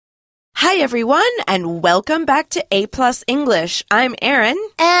Hi, everyone, and welcome back to A+ English. I'm Erin.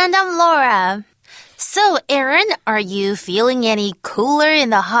 And I'm Laura. So, Erin, are you feeling any cooler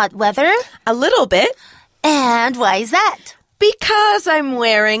in the hot weather? A little bit. And why is that? Because I'm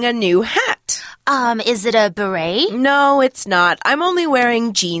wearing a new hat. Is it a beret? No, it's not. I'm only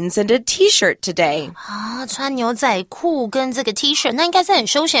wearing jeans and a t-shirt today. 穿牛仔裤跟这个 T-shirt, 那应该是很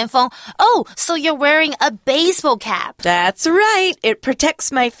休闲风. Oh, so you're wearing a baseball cap. That's right. It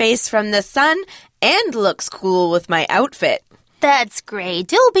protects my face from the sun and looks cool with my outfit. That's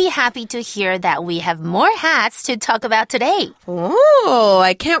great. You'll be happy to hear that we have more hats to talk about today. Oh,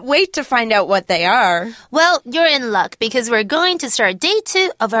 I can't wait to find out what they are. Well, you're in luck because we're going to start day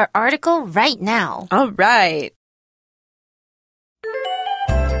 2 of our article right now. All right.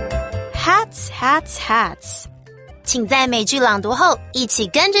 Hats, hats, hats. 请在美句朗读后一起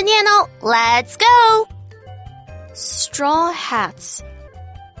跟着念哦。Let's go! Straw hats.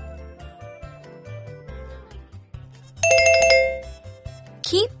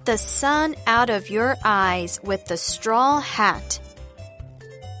 Keep the sun out of your eyes with the straw hat.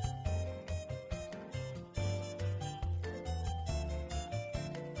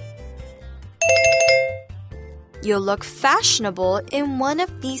 You'll look fashionable in one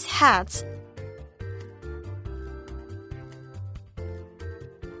of these hats.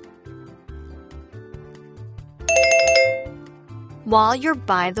 While you're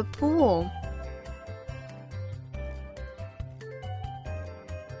by the pool.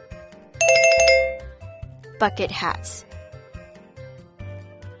 Bucket hats.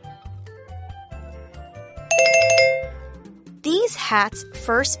 These hats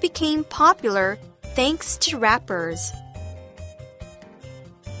first became popular thanks to rappers.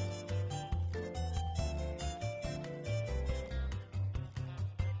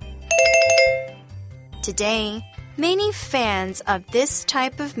 Today, many fans of this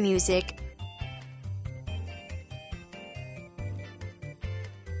type of music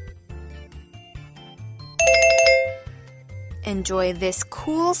enjoy this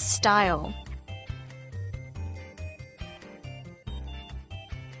cool style.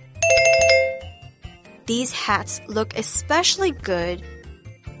 These hats look especially good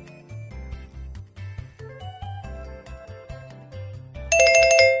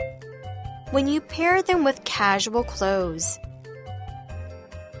when you pair them with casual clothes.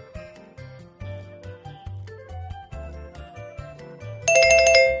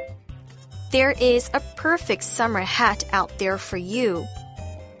 There is a perfect summer hat out there for you.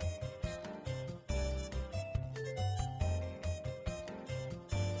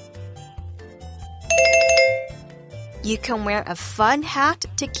 You can wear a fun hat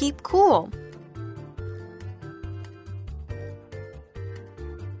to keep cool.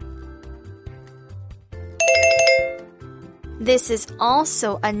 This is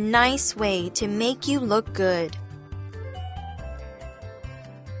also a nice way to make you look good.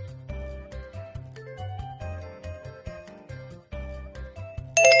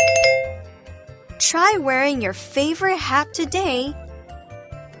 Try wearing your favorite hat today.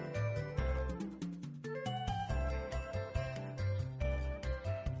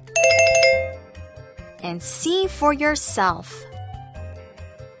 And see for yourself.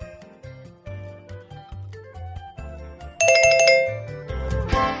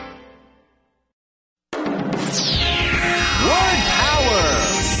 Word power!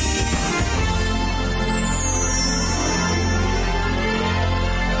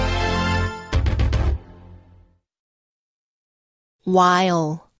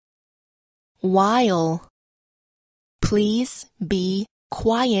 While. Please be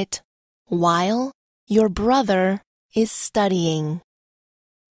quiet while your brother is studying.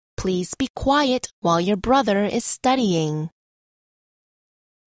 Please be quiet while your brother is studying.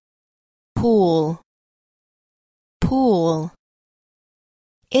 Pool.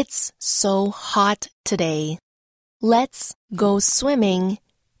 It's so hot today. Let's go swimming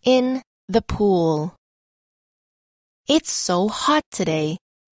in the pool. It's so hot today.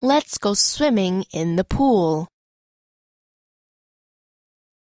 Let's go swimming in the pool.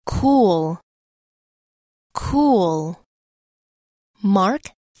 Cool. Mark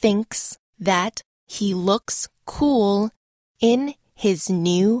thinks that he looks cool in his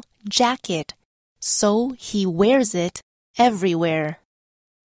new jacket, so he wears it everywhere.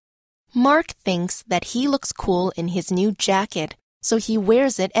 Mark thinks that he looks cool in his new jacket, so he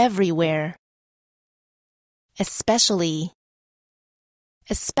wears it everywhere. Especially.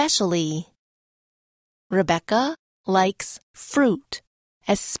 Rebecca likes fruit,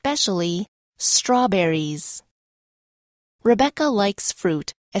 especially strawberries. Rebecca likes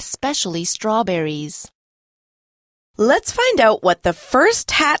fruit, especially strawberries. Let's find out what the first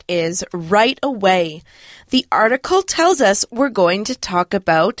hat is right away. The article tells us we're going to talk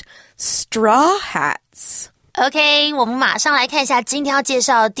about straw hats. OK, 我们马上来看一下今天要介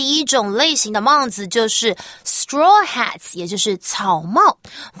绍的第一种类型的帽子，就是 straw hats， 也就是草帽。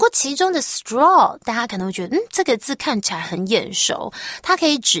不过其中的 straw， 大家可能会觉得，这个字看起来很眼熟，它可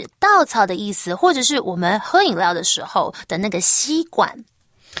以指稻草的意思，或者是我们喝饮料的时候的那个吸管。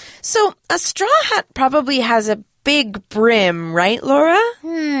So, a straw hat probably has a big brim, right, Laura?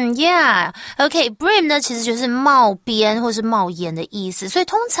 Yeah. OK, brim 呢其实就是帽边或是帽檐的意思，所以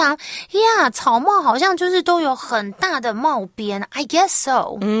通常 yeah, 草帽好像就是都有很大的帽边 I guess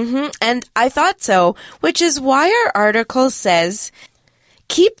so. And I thought so, which is why our article says,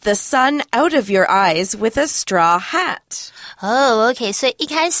 keep the sun out of your eyes with a straw hat. OK, 所以一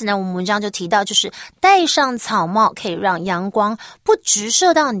开始呢，我们文章就提到，就是戴上草帽可以让阳光不直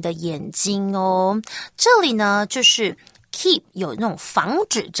射到你的眼睛哦。这里呢，就是 keep 有那种防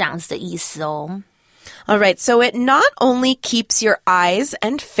止这样子的意思哦。All right, so it not only keeps your eyes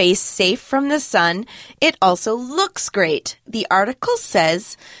and face safe from the sun, it also looks great. The article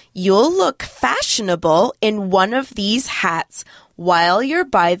says, you'll look fashionable in one of these hats while you're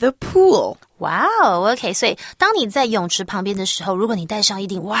by the pool. Wow, OK, 所以当你在泳池旁边的时候，如果你戴上一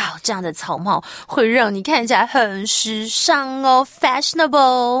顶这样的草帽，会让你看起来很时尚哦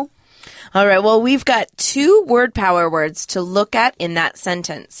 ，fashionable. All right, well, we've got 2 word power words to look at in that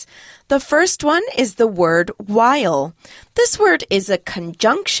sentence. The first one is the word while. This word is a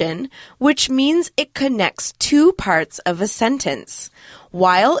conjunction, which means it connects 2 parts of a sentence.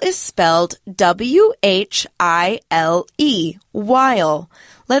 While is spelled W-H-I-L-E, while.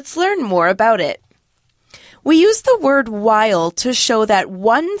 Let's learn more about it. We use the word while to show that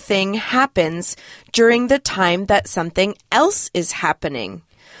one thing happens during the time that something else is happening.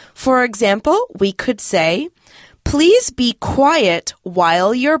 For example, we could say, please be quiet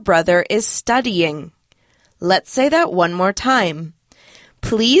while your brother is studying. Let's say that one more time.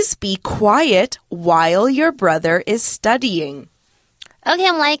 Please be quiet while your brother is studying. OK,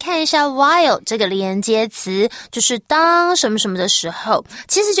 我们来看一下 while 这个连接词，就是当什么什么的时候，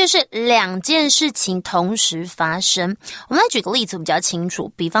其实就是2件事情同时发生。我们来举个例子比较清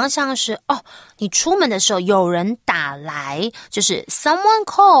楚，比方像是你出门的时候有人打来，就是 someone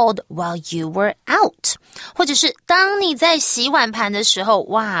called while you were out， 或者是当你在洗碗盘的时候，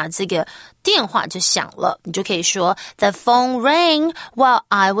这个电话就响了，你就可以说 The phone rang while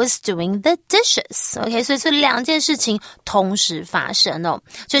I was doing the dishes. OK, 所以这2件事情同时发生哦。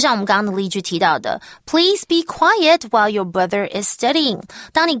就像我们刚刚的例句提到的 Please be quiet while your brother is studying.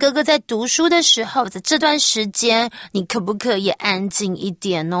 当你哥哥在读书的时候，在这段时间，你可不可以安静一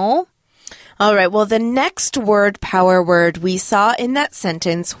点哦？All right, well, the next word power word we saw in that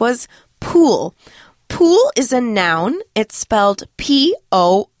sentence was pool. Pool is a noun. It's spelled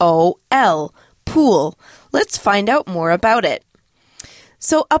P-O-O-L, pool. Let's find out more about it.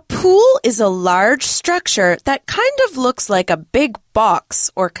 So a pool is a large structure that kind of looks like a big box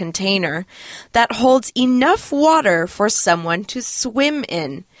or container that holds enough water for someone to swim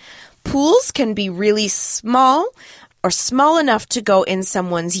in. Pools can be really small or small enough to go in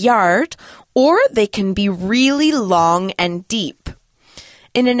someone's yard, or they can be really long and deep.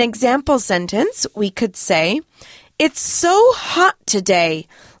 In an example sentence, we could say, It's so hot today.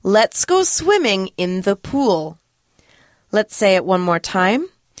 Let's go swimming in the pool. Let's say it one more time.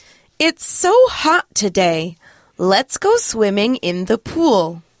 It's so hot today. Let's go swimming in the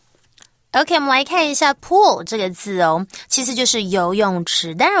pool. OK, 我们来看一下 pool 这个字哦，其实就是游泳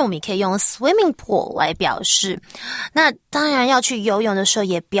池，当然我们也可以用 swimming pool 来表示。那当然要去游泳的时候，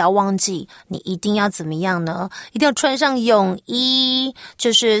也不要忘记你一定要怎么样呢？一定要穿上泳衣，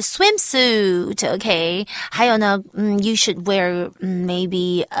就是 swimsuit, OK? 还有呢you should wear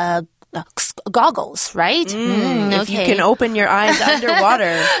maybe goggles, right? If you can open your eyes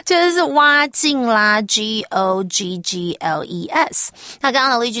underwater. 就是蛙镜啦 G-O-G-G-L-E-S. 那刚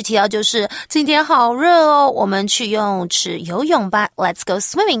刚的例句提到就是今天好热哦，我们去游泳池游泳吧 Let's go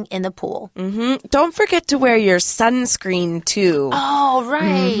swimming in the pool. Don't forget to wear your sunscreen too. Oh,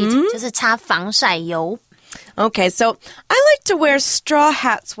 right. 就是擦防晒油。Okay, so I like to wear straw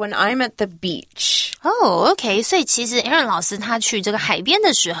hats when I'm at the beach. OK, 所以其实 Aaron 老师他去这个海边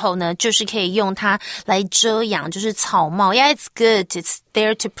的时候呢，就是可以用它来遮阳，就是草帽。Yeah, it's good. It's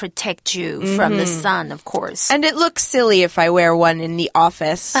there to protect you from the sun, of course. And it looks silly if I wear one in the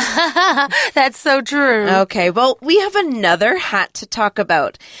office. That's so true. Okay, well, we have another hat to talk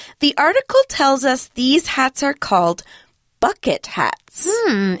about. The article tells us these hats are called bucket hats.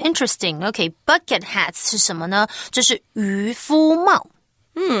 Interesting. Okay, bucket hats 是什么呢？就是渔夫帽。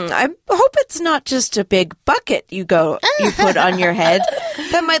I hope it's not just a big bucket you put on your head.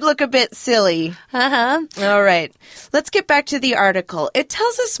 That might look a bit silly. All right. Let's get back to the article. It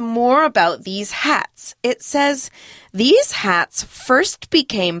tells us more about these hats. It says, these hats first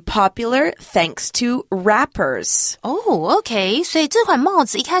became popular thanks to rappers. Oh, okay. 所以这款帽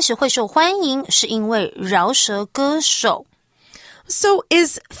子一开始会受欢迎，是因为饶舌歌手。So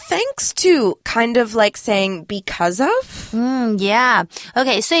is thanks to kind of like saying because of? Yeah.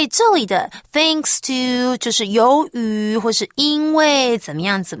 Okay, 所以这里的 thanks to 就是由于或是因为怎么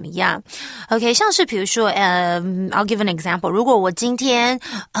样怎么样。Okay, 像是比如说I'll give an example. 如果我今天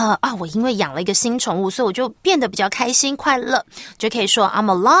我因为养了一个新宠物，所以我就变得比较开心快乐，就可以说 I'm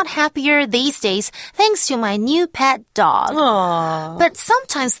a lot happier these days thanks to my new pet dog. Aww. But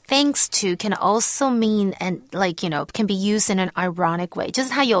sometimes thanks to can also mean and like, can be used in an ironic way. 就是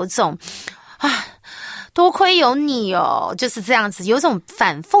它有一种多亏有你哦，就是这样子，有一种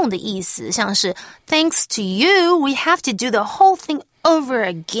反讽的意思，像是 Thanks to you, we have to do the whole thing over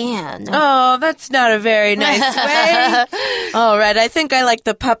again. Oh, that's not a very nice way. All right, I think I like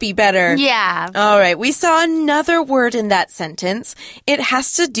the puppy better. Yeah. All right, we saw another word in that sentence. It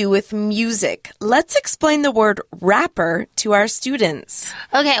has to do with music. Let's explain the word rapper to our students.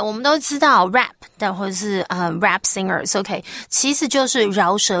 Okay, 我们都知道 rap 但或者是rap singers, okay, 其实就是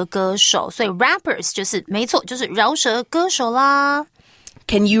饶舌歌手，所以 rappers 就是没错，就是饶舌歌手啦。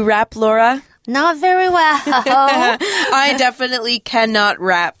Can you rap, Laura? Not very well. I definitely cannot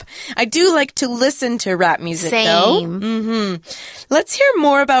rap. I do like to listen to rap music, though. Same. Let's hear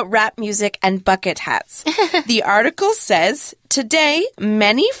more about rap music and bucket hats. The article says, today,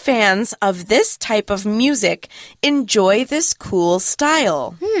 many fans of this type of music enjoy this cool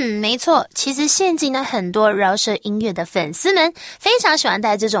style. 没错，其实现今呢，很多饶舌音乐的粉丝们非常喜欢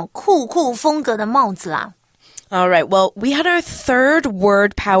戴这种酷酷风格的帽子啦。All right, well, we had our third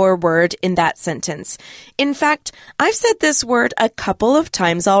word power word in that sentence. In fact, I've said this word a couple of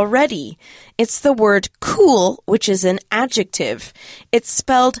times already. It's the word cool, which is an adjective. It's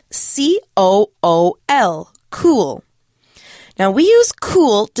spelled C-O-O-L, cool. Now, we use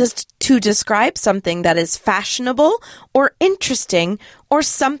cool to describe something that is fashionable or interesting or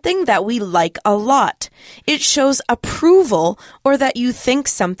something that we like a lot. It shows approval or that you think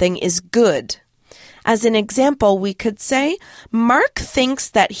something is good. As an example, we could say, Mark thinks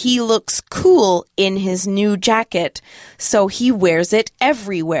that he looks cool in his new jacket, so he wears it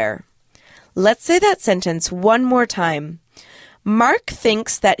everywhere. Let's say that sentence one more time. Mark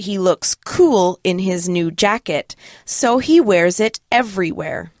thinks that he looks cool in his new jacket, so he wears it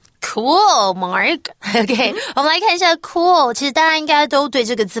everywhere. Cool, Mark. OK, 我们来看一下 cool. 其实大家应该都对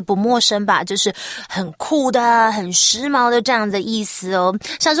这个字不陌生吧，就是很酷的、很时髦的这样的意思哦。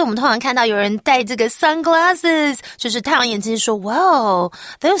像是我们通常看到有人戴这个 sunglasses， 就是太阳眼镜说 Wow,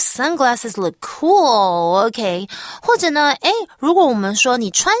 those sunglasses look cool. OK, 或者呢，如果我们说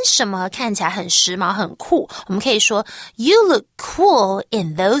你穿什么看起来很时髦、很酷，我们可以说 You look cool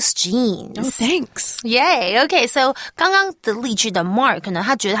in those jeans. Oh, thanks. Yay, OK, so 刚刚的例句的 Mark 呢，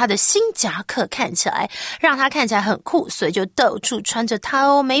他觉得他的新夹克看起来让他看起来很酷，所以就到处穿着它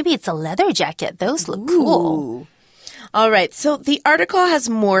哦。Maybe it's a leather jacket. Those look cool. All right, so the article has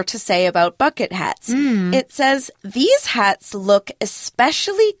more to say about bucket hats. It says, these hats look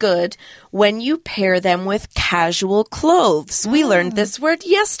especially good when you pair them with casual clothes. We learned this word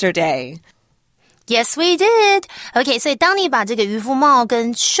yesterday. Yes, we did. OK, 所以当你把这个渔夫帽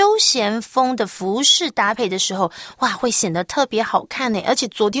跟休闲风的服饰搭配的时候，哇，会显得特别好看呢。而且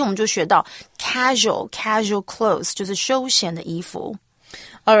昨天我们就学到 casual clothes 就是休闲的衣服。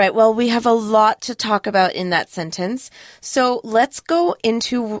All right, well, we have a lot to talk about in that sentence. So let's go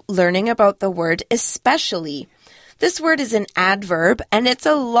into learning about the word especially. This word is an adverb, and it's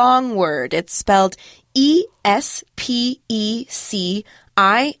a long word. It's spelled E-S-P-E-C-I-A-L-L-Y,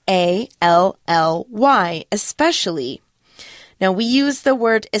 especially. Now, we use the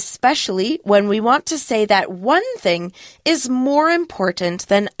word especially when we want to say that one thing is more important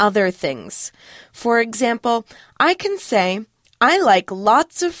than other things. For example, I can say, I like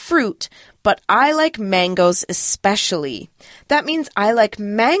lots of fruit, but I like mangoes especially. That means I like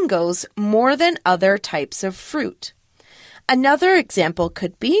mangoes more than other types of fruit. Another example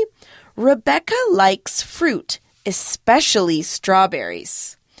could be, Rebecca likes fruit, especially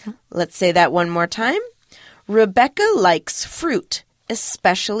strawberries. Let's say that one more time. Rebecca likes fruit,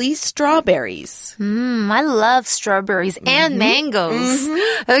 especially strawberries. I love strawberries and mangoes.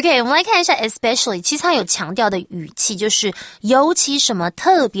 OK, 我们来看一下 especially， 其实它有强调的语气，就是尤其什么，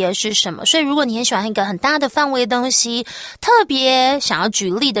特别是什么。所以如果你很喜欢一个很大的范围的东西，特别想要举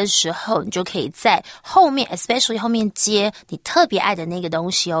例的时候，你就可以在后面 especially 后面接你特别爱的那个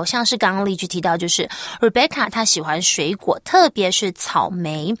东西哦。像是刚刚例句提到，就是 Rebecca 她喜欢水果，特别是草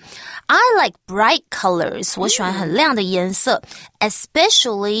莓。I like bright colors. 我喜欢很亮的颜色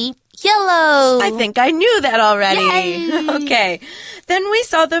especially yellow. I think I knew that already. Yay. Okay. Then we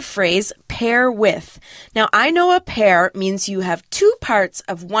saw the phrase pair with. Now, I know a pair means you have two parts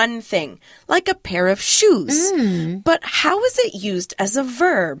of one thing, like a pair of shoes. But how is it used as a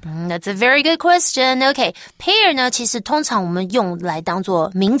verb? That's a very good question. Okay, pair 呢，其实通常我们用来当做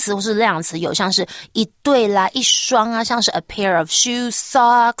名词或是量词，有像是一对啦、一双啊，像是 a pair of shoes,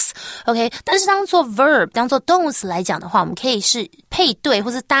 socks. Okay, 但是当做 verb， 当做动词来讲的话，我们可以是配对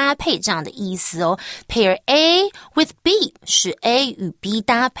或是搭配这样的意思哦。Pair A with B 是 A 与 B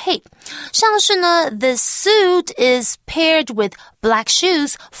搭配，像是呢 The suit is paired with black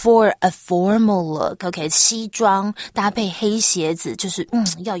shoes for a formal look. OK, 西装搭配黑鞋子，就是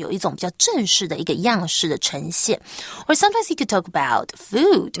要有一种比较正式的一个样式的呈现。Or sometimes you could talk about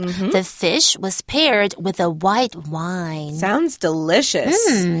food. The fish was paired with a white wine. Sounds delicious.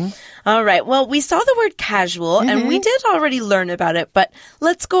 All right. Well, we saw the word casual, and we did already learn about it, but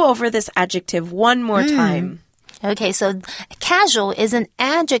let's go over this adjective one more time. Okay, so casual is an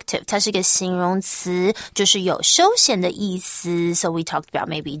adjective. 它是一个形容词，就是有休闲的意思。So we talked about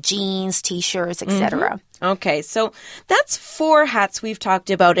maybe jeans, t-shirts, etc. Okay, so that's 4 hats we've talked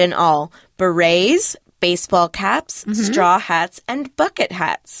about in all. Berets, baseball caps, straw hats, and bucket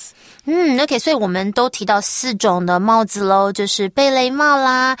hats. OK, 所以我们都提到4种的帽子咯，就是贝雷帽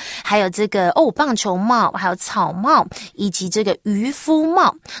啦，还有这个棒球帽，还有草帽，以及这个渔夫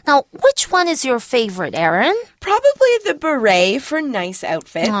帽。Now, which one is your favorite, Aaron? Probably the beret for nice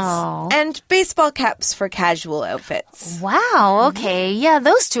outfits, Oh. and baseball caps for casual outfits. Wow, okay. Yeah,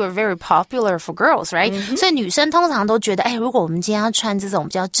 those two are very popular for girls, right? 所以女生通常都觉得，如果我们今天要穿这种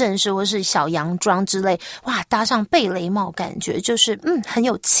比较正式或是小洋装之类，哇，搭上贝雷帽，感觉就是很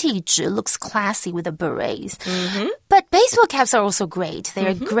有气质 looks classy with the berets. But baseball caps are also great. They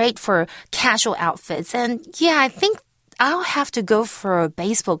are great for casual outfits. And yeah, I think I'll have to go for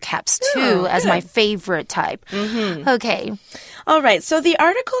baseball caps too as my favorite type. Okay. All right, so the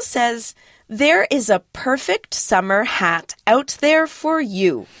article says, there is a perfect summer hat out there for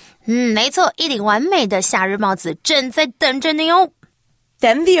you. 没错，一顶完美的夏日帽子正在等着你哦。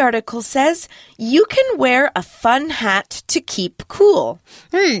Then the article says, you can wear a fun hat to keep cool.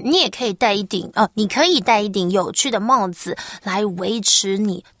 你也可以戴一顶你可以戴一顶有趣的帽子来维持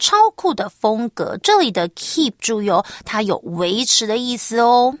你超酷的风格。这里的 keep 注意哦，它有维持的意思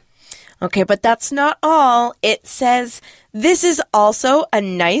哦。Okay, but that's not all. It says, this is also a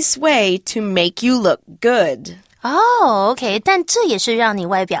nice way to make you look good. OK, 但这也是让你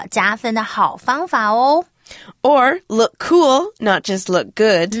外表加分的好方法哦。Or look cool, not just look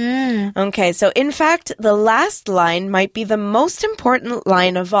good. Okay, so in fact, the last line might be the most important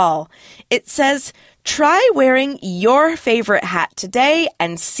line of all. It says, try wearing your favorite hat today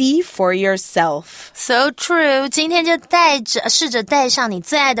and see for yourself. So true. 今天就试着戴上你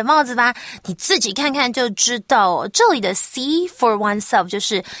最爱的帽子吧，你自己看看就知道哦。这里的 see for oneself 就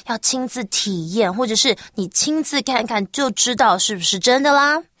是要亲自体验，或者是你亲自看看就知道是不是真的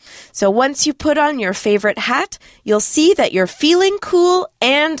啦。So once you put on your favorite hat, you'll see that you're feeling cool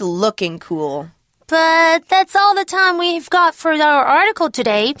and looking cool. But that's all the time we've got for our article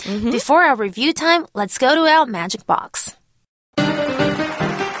today. Before our review time, let's go to our magic box.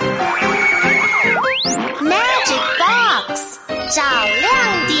 Magic Box 找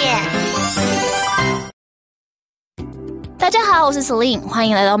亮点。大家好，我是 Celine， 欢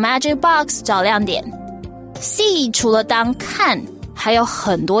迎来到 Magic Box 找亮点。See 除了当看，还有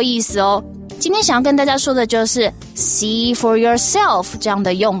很多意思哦。今天想要跟大家说的就是 see for yourself 这样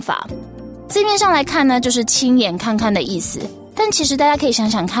的用法。字面上来看呢，就是亲眼看看的意思。但其实大家可以想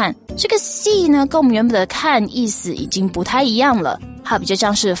想看，这个 see 呢，跟我们原本的看意思已经不太一样了，它比较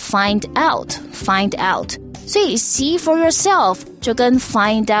像是 find out。所以 see for yourself 就跟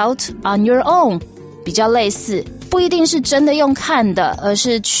find out on your own 比较类似，不一定是真的用看的，而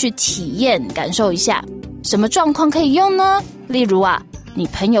是去体验感受一下。什么状况可以用呢？例如你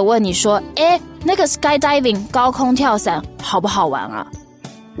朋友问你说，那个 skydiving 高空跳伞好不好玩啊？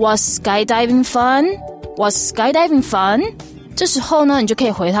 Was skydiving fun? Was skydiving fun? 这时候呢，你就可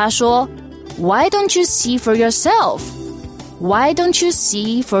以回他说 Why don't you see for yourself? Why don't you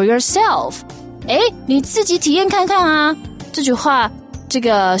see for yourself? 你自己体验看看啊。这句话这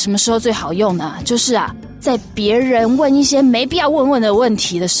个什么时候最好用呢？就是在别人问一些没必要问的问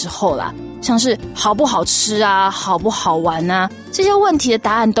题的时候啦，像是好不好吃好不好玩这些问题的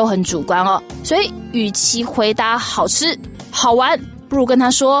答案都很主观哦。所以与其回答好吃好玩，不如跟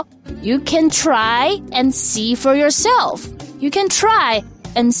他说 You can try and see for yourself. You can try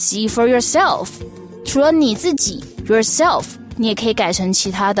and see for yourself. 除了你自己 yourself， 你也可以改成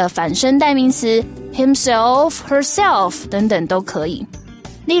其他的反身代名词 himself, herself 等等都可以。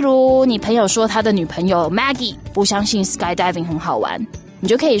例如你朋友说他的女朋友 Maggie 不相信 skydiving 很好玩，你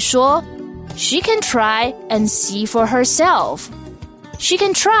就可以说 She can try and see for herself. She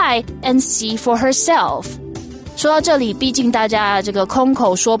can try and see for herself. 说到这里，毕竟大家这个空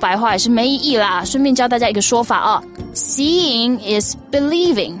口说白话也是没意义啦，顺便教大家一个说法Seeing is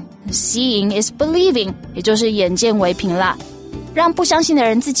believing. Seeing is believing, 也就是眼见为凭啦。让不相信的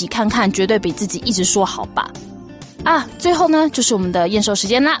人自己看看，绝对比自己一直说好吧。最后呢，就是我们的验收时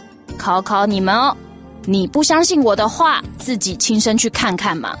间啦，考考你们哦。你不相信我的话，自己亲身去看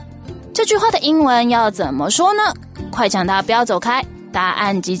看嘛。这句话的英文要怎么说呢？快抢答，不要走开，答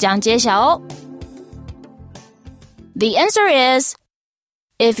案即将揭晓哦。The answer is,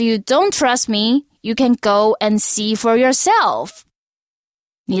 if you don't trust me, you can go and see for yourself.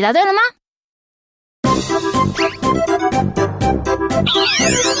 你答对了吗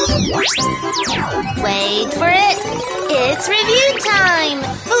？Wait for it. It's review time.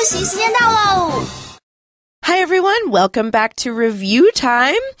 复习时间到喽。Hi everyone, welcome back to Review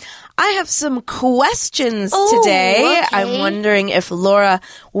Time. I have some questions today. Okay. I'm wondering if Laura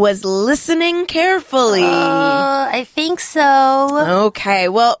was listening carefully. I think so. Okay,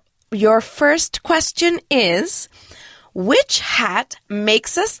 well, your first question is, which hat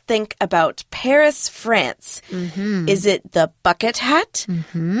makes us think about Paris, France? Mm-hmm. Is it the bucket hat,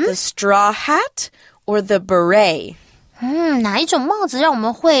 the straw hat, or the beret? 哪一种帽子让我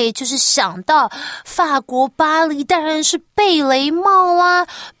们会就是想到法国巴黎？当然是贝雷帽啦。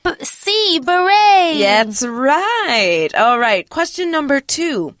C, beret. That's right. All right. Question number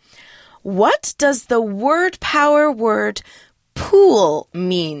 2. What does the word power word pool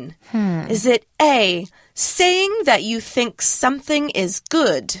mean? Is it A, saying that you think something is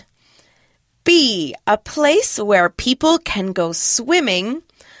good? B, a place where people can go swimming?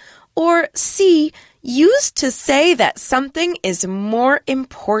 Or C, used to say that something is more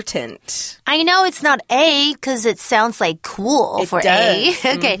important? I know it's not A because it sounds like cool It for does.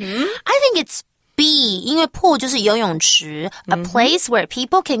 A. Okay. I think it's B, 因为 pool 就是游泳池, a place where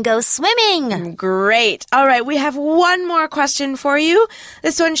people can go swimming. Great. All right, we have one more question for you.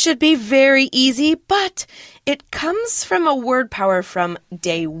 This one should be very easy, but it comes from a word power from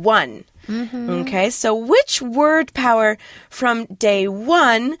day 1. Okay, so which word power from day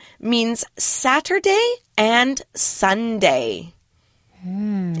 1 means Saturday and Sunday?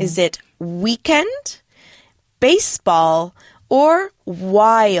 Is it weekend, baseball, or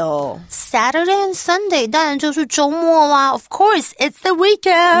while? Saturday and Sunday 当然就是周末啦. Of course, it's the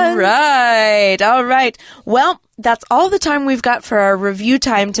weekend. Right. All right. Well, that's all the time we've got for our review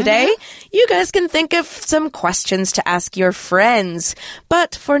time today. You guys can think of some questions to ask your friends.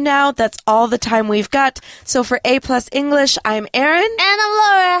 But for now, that's all the time we've got. So for A+ English, I'm Erin. And I'm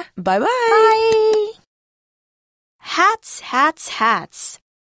Laura. Bye-bye. Bye. Hats, hats, hats.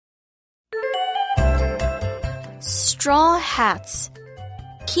 Straw hats.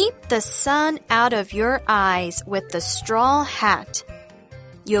 Keep the sun out of your eyes with the straw hat.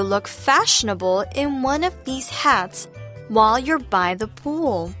 You'll look fashionable in one of these hats while you're by the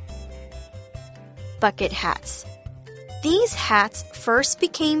pool. Bucket hats. These hats first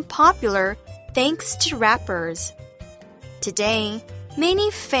became popular thanks to rappers. Today, many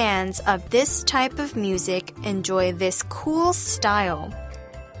fans of this type of music enjoy this cool style.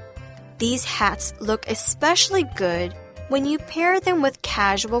 These hats look especially good when you pair them with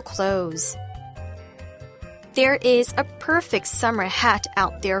casual clothes. There is a perfect summer hat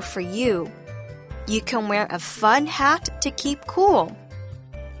out there for you. You can wear a fun hat to keep cool.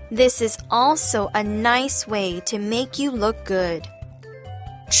 This is also a nice way to make you look good.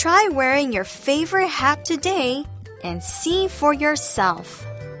 Try wearing your favorite hat today and see for yourself.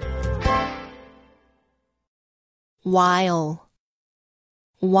 While.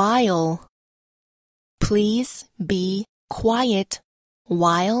 While. Please be quiet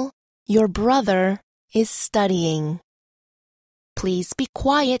while your brother is studying. Please be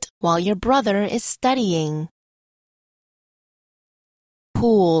quiet while your brother is studying.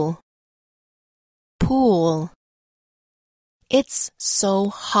 Pool. Pool. It's so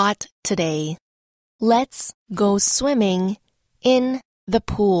hot today. Let's go swimming in the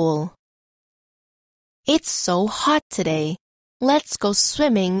pool. It's so hot today. Let's go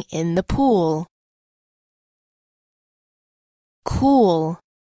swimming in the pool. Cool.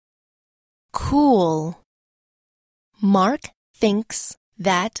 Cool. Mark thinks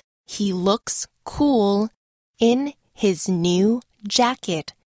that he looks cool in his new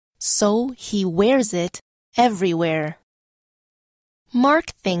jacket, so he wears it everywhere. Mark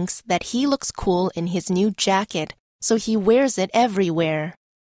thinks that he looks cool in his new jacket, so he wears it everywhere.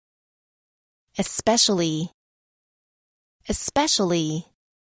 Especially. Especially.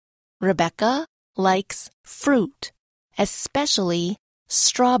 Rebecca likes fruit, especially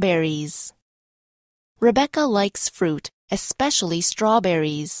strawberries. Rebecca likes fruit, especially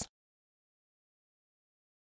strawberries.